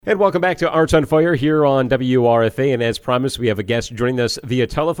And welcome back to Arts on Fire here on WRFA. And as promised, we have a guest joining us via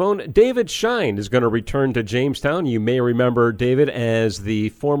telephone. David Schein is going to return to Jamestown. You may remember David as the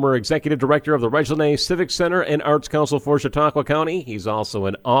former executive director of the Regina Civic Center and Arts Council for Chautauqua County. He's also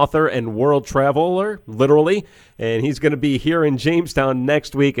an author and world traveler, literally. And he's going to be here in Jamestown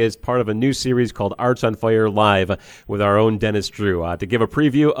next week as part of a new series called Arts on Fire Live with our own Dennis Drew. To give a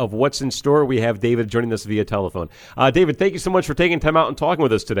preview of what's in store, we have David joining us via telephone. David, thank you so much for taking time out and talking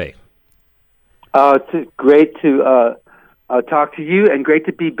with us today. It's great to talk to you, and great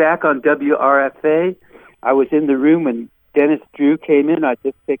to be back on WRFA. I was in the room when Dennis Drew came in. I'd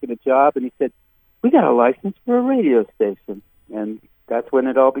just taken a job, and he said, "We got a license for a radio station," and that's when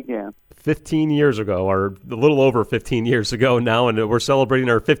it all began. 15 years ago, or a little over 15 years ago now, and we're celebrating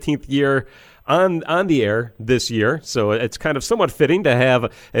our 15th year on the air this year, so it's kind of somewhat fitting to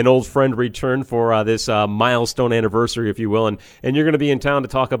have an old friend return for this milestone anniversary, if you will, and you're going to be in town to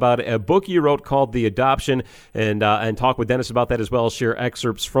talk about a book you wrote called The Adoption, and talk with Dennis about that as well, share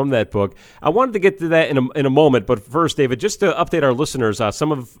excerpts from that book. I wanted to get to that in a moment, but first, David, just to update our listeners,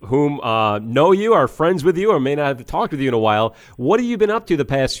 some of whom know you, are friends with you, or may not have talked with you in a while, what have you been up to the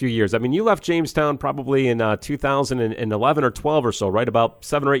past few years? I mean, you left Jamestown probably in 2011 or 12 or so, right? About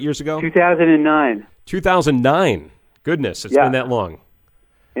 7 or 8 years ago? 2009. 2009. Goodness, it's been that long.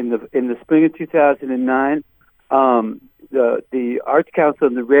 In the spring of 2009, the Arts Council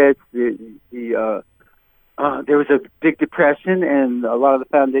and the Reds, there was a big depression, and a lot of the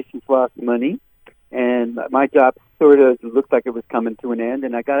foundations lost money. And my job sort of looked like it was coming to an end,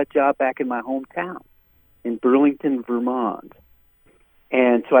 and I got a job back in my hometown in Burlington, Vermont.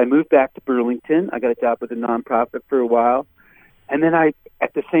 And so I moved back to Burlington. I got a job with a nonprofit for a while. And then I,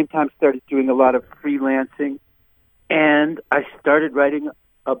 at the same time, started doing a lot of freelancing, and I started writing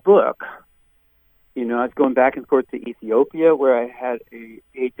a book. You know, I was going back and forth to Ethiopia, where I had a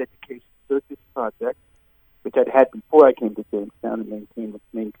age education circus project, which I'd had before I came to Jamestown, and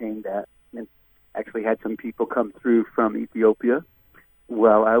maintained that, and actually had some people come through from Ethiopia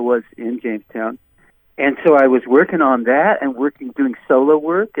while I was in Jamestown. And so I was working on that and doing solo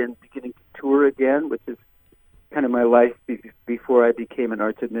work and beginning to tour again, which is kind of my life before I became an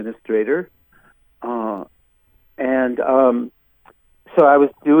arts administrator. So I was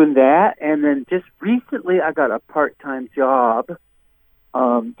doing that, and then just recently I got a part-time job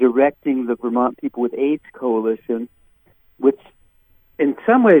directing the Vermont People with AIDS Coalition, which in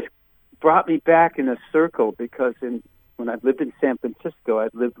some ways brought me back in a circle, because when I lived in San Francisco, I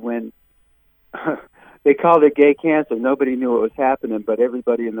lived when they called it gay cancer. Nobody knew what was happening, but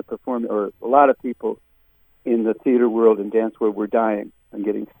everybody in the or a lot of people in the theater world and dance world were dying and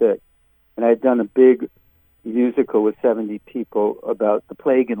getting sick. And I had done a big musical with 70 people about the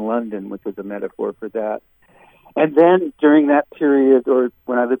plague in London, which was a metaphor for that. And then during that period, or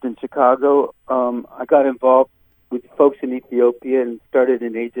when I lived in Chicago, I got involved with folks in Ethiopia and started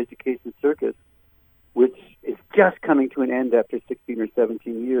an age education circus, which is just coming to an end after 16 or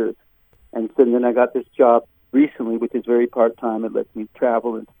 17 years. And so then I got this job recently, which is very part-time. It lets me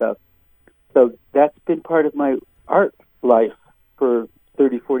travel and stuff. So that's been part of my art life for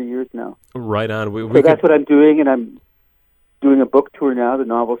 30, 40 years now. Right on. So that's what I'm doing, and I'm doing a book tour now. The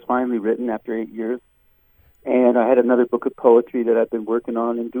novel's finally written after 8 years. And I had another book of poetry that I've been working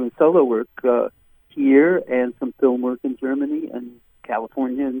on, and doing solo work here, and some film work in Germany and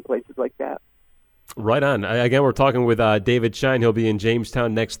California and places like that. Right on. Again, we're talking with David Schein. He'll be in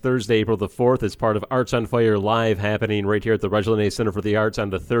Jamestown next Thursday, April the 4th, as part of Arts on Fire Live, happening right here at the Regina Center for the Arts on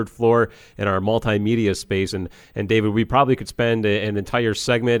the 3rd floor in our multimedia space. And David, we probably could spend an entire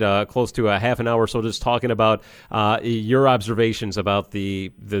segment, close to a half an hour or so, just talking about your observations about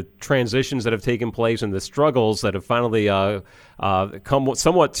the transitions that have taken place and the struggles that have finally come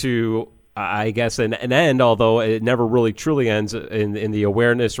somewhat to, I guess, an end, although it never really truly ends, in the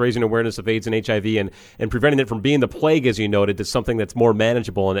raising awareness of AIDS and HIV, and preventing it from being the plague, as you noted, to something that's more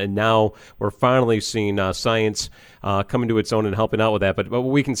manageable. And now we're finally seeing science coming to its own and helping out with that. But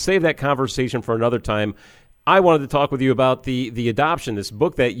we can save that conversation for another time. I wanted to talk with you about the Adoption, this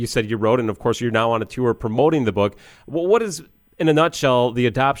book that you said you wrote, and of course you're now on a tour promoting the book. What is, in a nutshell, The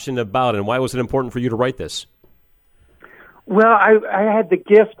Adoption about, and why was it important for you to write this? Well, I had the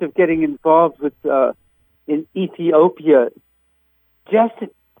gift of getting involved with in Ethiopia just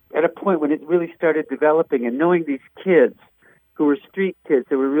at a point when it really started developing, and knowing these kids who were street kids.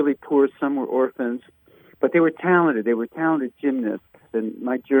 They were really poor, some were orphans, but they were talented. They were talented gymnasts, and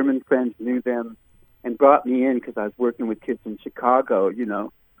my German friends knew them and brought me in because I was working with kids in Chicago,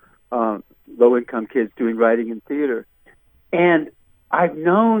 low-income kids doing writing and theater. And I've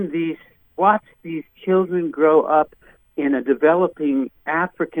watched these children grow up in a developing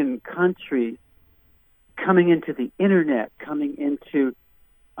African country, coming into the internet, coming into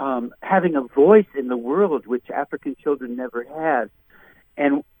having a voice in the world, which African children never had,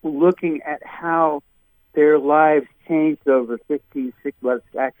 and looking at how their lives changed over 15, 16, well,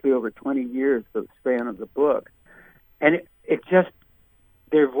 it's actually over 20 years, the span of the book. And it just,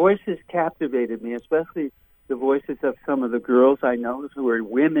 their voices captivated me, especially the voices of some of the girls I know who are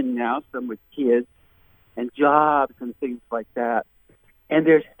women now, some with kids and jobs and things like that. And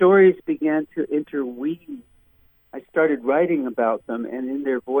their stories began to interweave. I started writing about them and in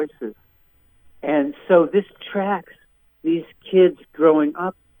their voices. And so this tracks these kids growing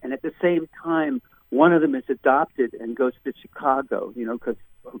up, and at the same time, one of them is adopted and goes to Chicago, because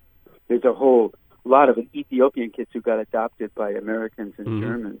there's a whole lot of Ethiopian kids who got adopted by Americans and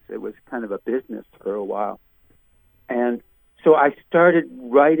Germans. It was kind of a business for a while. And so I started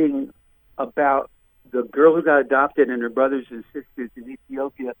writing about the girl who got adopted and her brothers and sisters in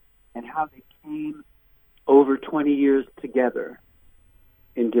Ethiopia and how they came over 20 years together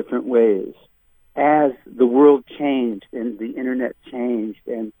in different ways as the world changed and the internet changed,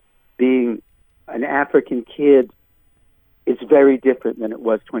 and being an African kid is very different than it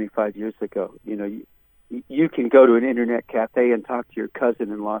was 25 years ago. You can go to an internet cafe and talk to your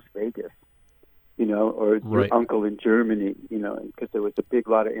cousin in Las Vegas, or your uncle in Germany, because there was a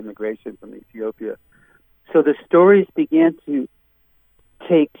lot of immigration from Ethiopia. So the stories began to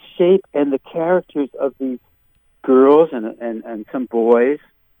take shape, and the characters of these girls and some boys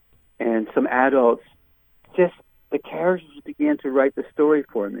and some adults, just the characters began to write the story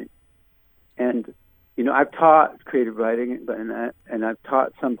for me. And I've taught creative writing, and I've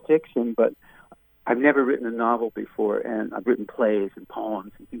taught some fiction, but I've never written a novel before, and I've written plays and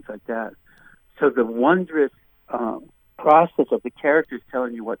poems and things like that. So the wondrous process of the characters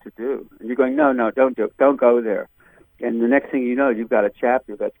telling you what to do, and you're going, no, don't go there. And the next thing you know, you've got a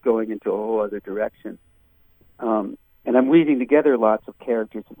chapter that's going into a whole other direction. And I'm weaving together lots of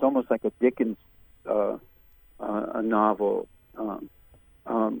characters. It's almost like a Dickens a novel.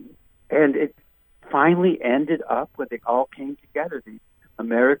 And it finally ended up where they all came together, the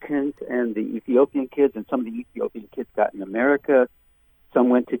Americans and the Ethiopian kids, and some of the Ethiopian kids got in America. Some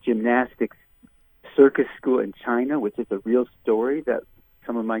went to gymnastics circus school in China, which is a real story, that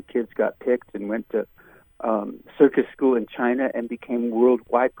some of my kids got picked and went to circus school in China and became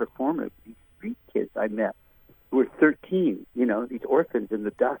worldwide performers. These street kids I met who were 13, these orphans in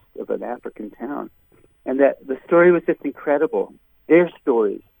the dust of an African town. And that the story was just incredible. Their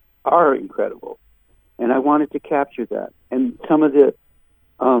stories are incredible. And I wanted to capture that. And some of the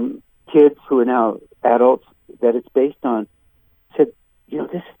kids who are now adults that it's based on said,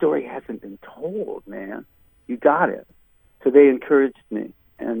 this story hasn't been told, man. You got it. So they encouraged me,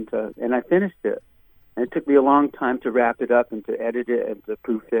 and I finished it. And it took me a long time to wrap it up and to edit it and to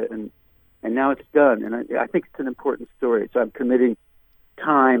proof it, and now it's done. And I think it's an important story. So I'm committing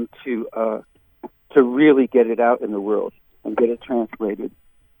time to really get it out in the world and get it translated.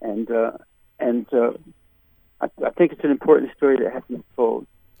 And I think it's an important story that hasn't been told.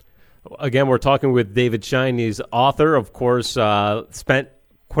 Again, we're talking with David Schein. He's author, of course, spent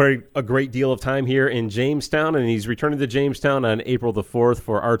quite a great deal of time here in Jamestown, and he's returning to Jamestown on April the 4th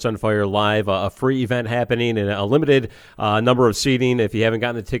for Arts on Fire Live, a free event happening and a limited number of seating. If you haven't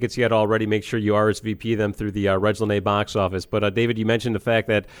gotten the tickets yet already, make sure you RSVP them through the Regina box office. But David, you mentioned the fact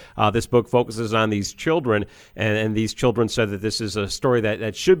that this book focuses on these children, and these children said that this is a story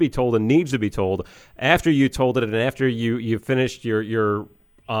that should be told and needs to be told. After you told it and after you finished your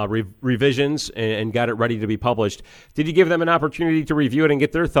revisions and got it ready to be published, did you give them an opportunity to review it and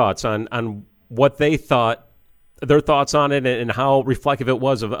get their thoughts on what they thought, their thoughts on it, and how reflective it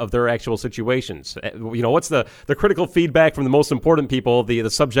was of their actual situations? What's the critical feedback from the most important people, the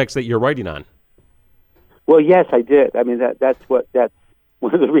subjects that you're writing on? Well, yes, I did. I mean, that's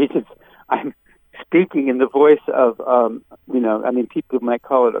one of the reasons I'm speaking in the voice of, people might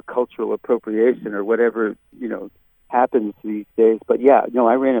call it a cultural appropriation or whatever, happens these days. But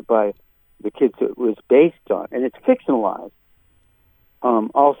I ran it by the kids it was based on, and it's fictionalized.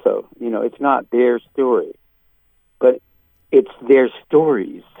 Also, it's not their story, but it's their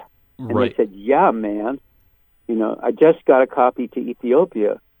stories. And right. They said, "Yeah, man, I just got a copy to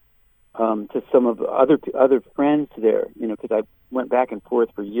Ethiopia, to some of the other friends there, because I went back and forth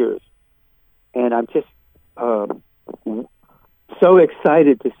for years, and I'm just so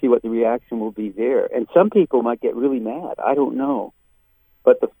excited to see what the reaction will be there. And some people might get really mad. I don't know.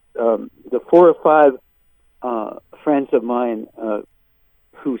 But the 4 or 5 friends of mine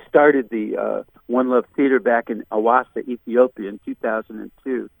who started the One Love Theater back in Awassa, Ethiopia in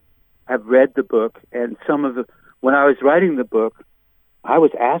 2002 have read the book, and some of when I was writing the book, I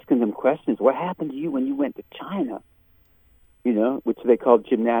was asking them questions. What happened to you when you went to China? You know, which they called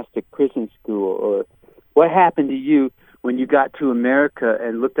gymnastic prison school. Or what happened to you when you got to America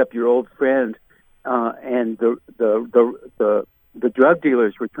and looked up your old friend and the drug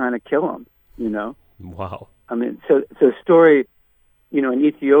dealers were trying to kill him, you know? Wow. I mean, so story, you know, in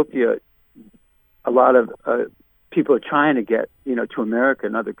Ethiopia, a lot of people are trying to get, you know, to America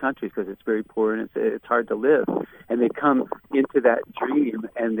and other countries because it's very poor and it's hard to live. And they come into that dream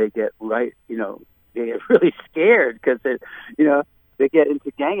and they get you know, they get really scared because you know, they get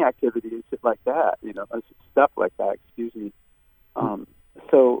into gang activity and stuff like that, you know, stuff like that, excuse me.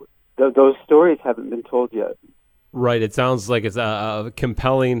 So those stories haven't been told yet. Right. It sounds like it's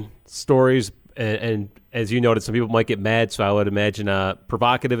compelling stories. And as you noted, some people might get mad, so I would imagine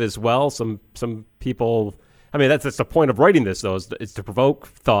provocative as well. Some people, I mean, that's the point of writing this, though, is to provoke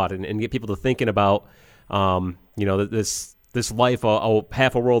thought and get people to thinking about, you know, this life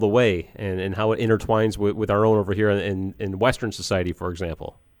half a world away and how it intertwines with our own over here in Western society, for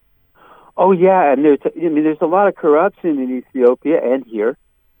example. Oh, yeah, and there's a lot of corruption in Ethiopia and here,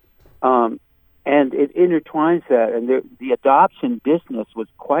 and it intertwines that, and the adoption business was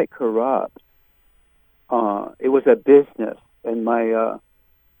quite corrupt. It was a business, and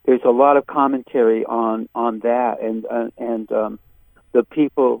there's a lot of commentary on that, and the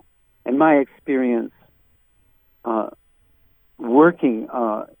people, in my experience, working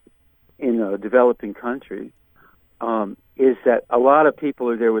in a developing country, is that a lot of people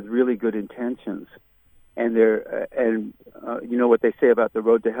are there with really good intentions, and you know what they say about the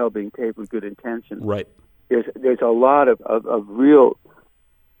road to hell being paved with good intentions. Right. There's a lot of real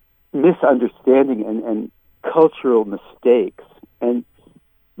misunderstanding and cultural mistakes. And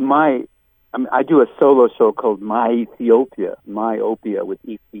I do a solo show called Myopia with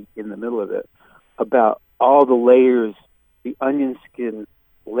EP in the middle of it, about all the layers, the onion skin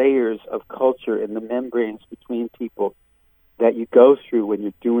layers of culture and the membranes between people that you go through when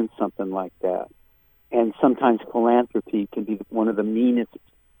you're doing something like that. And sometimes philanthropy can be one of the meanest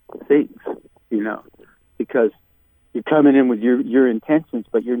things, you know, because you're coming in with your intentions,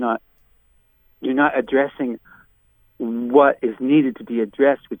 but you're not addressing what is needed to be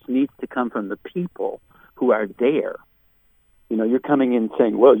addressed, which needs to come from the people who are there. You know, you're coming in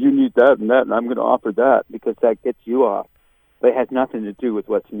saying, well, you need that, and I'm going to offer that because that gets you off. But it has nothing to do with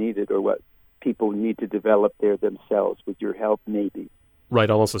what's needed or what people need to develop there themselves with your help, maybe. Right,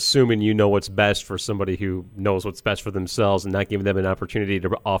 almost assuming you know what's best for somebody who knows what's best for themselves and not giving them an opportunity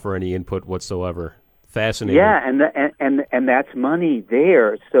to offer any input whatsoever. Fascinating. Yeah, and that's money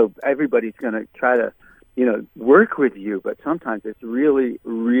there, so everybody's going to try to, you know, work with you, but sometimes it's really,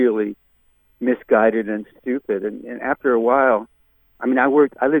 really misguided and stupid. And after a while, I mean, I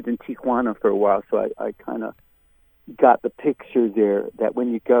lived in Tijuana for a while, so I kind of got the picture there that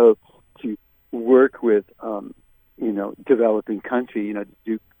when you go to work with, you know, developing country, you know,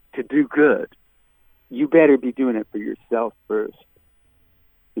 to do good, you better be doing it for yourself first.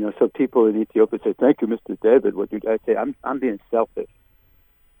 You know, so people in Ethiopia say, "Thank you, Mr. David." What did I say? I'm being selfish.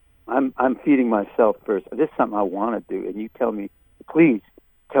 I'm feeding myself first. This is something I want to do, and you tell me, please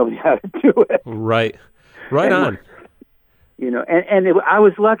tell me how to do it. Right on. You know, I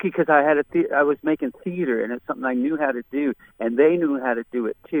was lucky because I was making theater, and it's something I knew how to do, and they knew how to do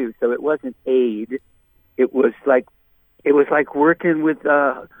it too. So it wasn't aid. It was like working with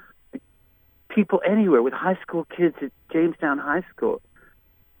people anywhere, with high school kids at Jamestown High School.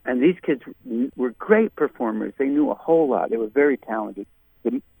 And these kids were great performers. They knew a whole lot. They were very talented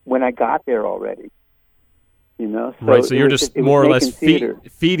when I got there already. You know, so right. So you're just more or less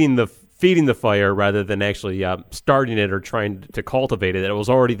feeding the fire rather than actually starting it or trying to cultivate it. It was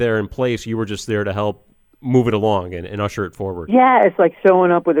already there in place. You were just there to help move it along and usher it forward. Yeah, it's like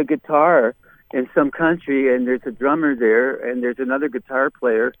showing up with a guitar in some country, and there's a drummer there, and there's another guitar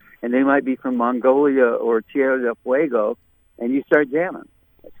player, and they might be from Mongolia or Tierra del Fuego, and you start jamming.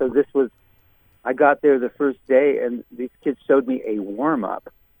 So I got there the first day, and these kids showed me a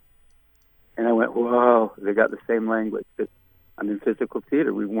warm-up. And I went, whoa, they got the same language. I'm in physical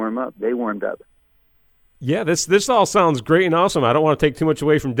theater. We warm up. They warmed up. Yeah, this all sounds great and awesome. I don't want to take too much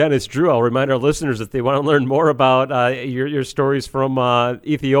away from Dennis Drew. I'll remind our listeners if they want to learn more about your stories from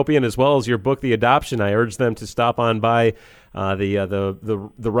Ethiopia and as well as your book, The Adoption, I urge them to stop on by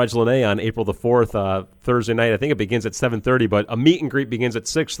the Reg Lene on April the 4th, Thursday night. I think it begins at 7:30, but a meet and greet begins at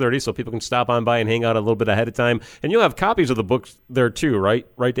 6:30, so people can stop on by and hang out a little bit ahead of time. And you'll have copies of the books there too, right?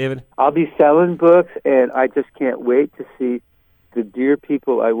 Right, David? I'll be selling books, and I just can't wait to see the dear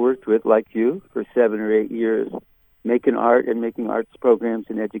people I worked with, like you, for 7 or 8 years, making art and making arts programs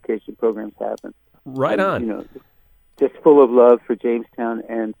and education programs happen. Right on. You know, just full of love for Jamestown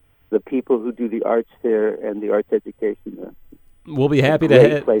and the people who do the arts there and the arts education there. We'll be happy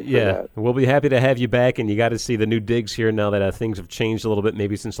we'll be happy to have you back, and you got to see the new digs here now that things have changed a little bit,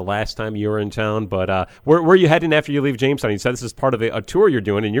 maybe since the last time you were in town. But where are you heading after you leave Jamestown? You said this is part of a tour you're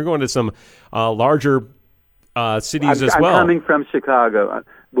doing, and you're going to some larger cities as well. I'm coming from Chicago,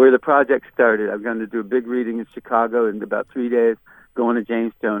 where the project started. I'm going to do a big reading in Chicago in about 3 days, going to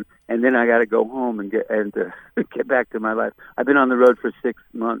Jamestown, and then I got to go home and get back to my life. I've been on the road for 6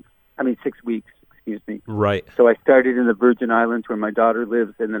 weeks. Excuse me. Right. So I started in the Virgin Islands where my daughter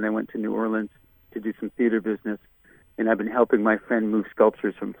lives, and then I went to New Orleans to do some theater business, and I've been helping my friend move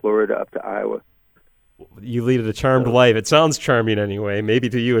sculptures from Florida up to Iowa. You lead a charmed life. It sounds charming anyway. Maybe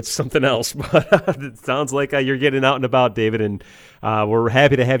to you it's something else, but it sounds like you're getting out and about, David, and we're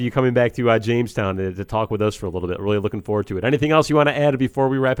happy to have you coming back to Jamestown to talk with us for a little bit. Really looking forward to it. Anything else you want to add before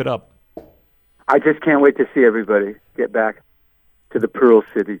we wrap it up? I just can't wait to see everybody get back to the Pearl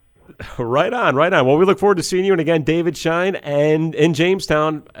City. Right on. Well, we look forward to seeing you. And again, David Schein, and in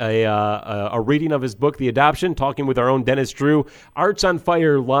Jamestown, a reading of his book, The Adoption, talking with our own Dennis Drew. Arts on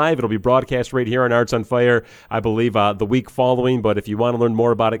Fire Live. It'll be broadcast right here on Arts on Fire, I believe, the week following. But if you want to learn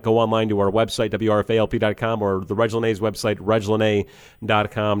more about it, go online to our website, WRFALP.com, or the Reg Lenae's website,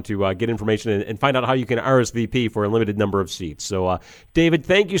 RegLenae.com, to get information and find out how you can RSVP for a limited number of seats. So, David,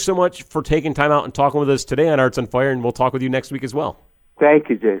 thank you so much for taking time out and talking with us today on Arts on Fire, and we'll talk with you next week as well. Thank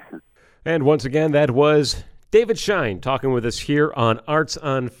you, Jason. And once again, that was David Schein talking with us here on Arts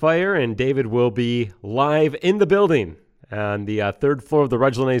on Fire. And David will be live in the building on the third floor of the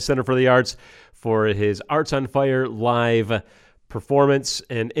Reg Lenae Center for the Arts for his Arts on Fire live performance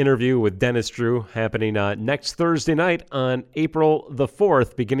and interview with Dennis Drew, happening next Thursday night on April the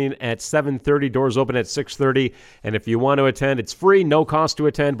 4th, beginning at 7:30. Doors open at 6:30. And if you want to attend, it's free, no cost to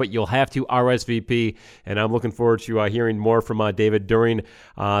attend, but you'll have to RSVP. And I'm looking forward to hearing more from David during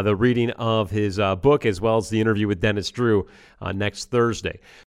the reading of his book, as well as the interview with Dennis Drew next Thursday.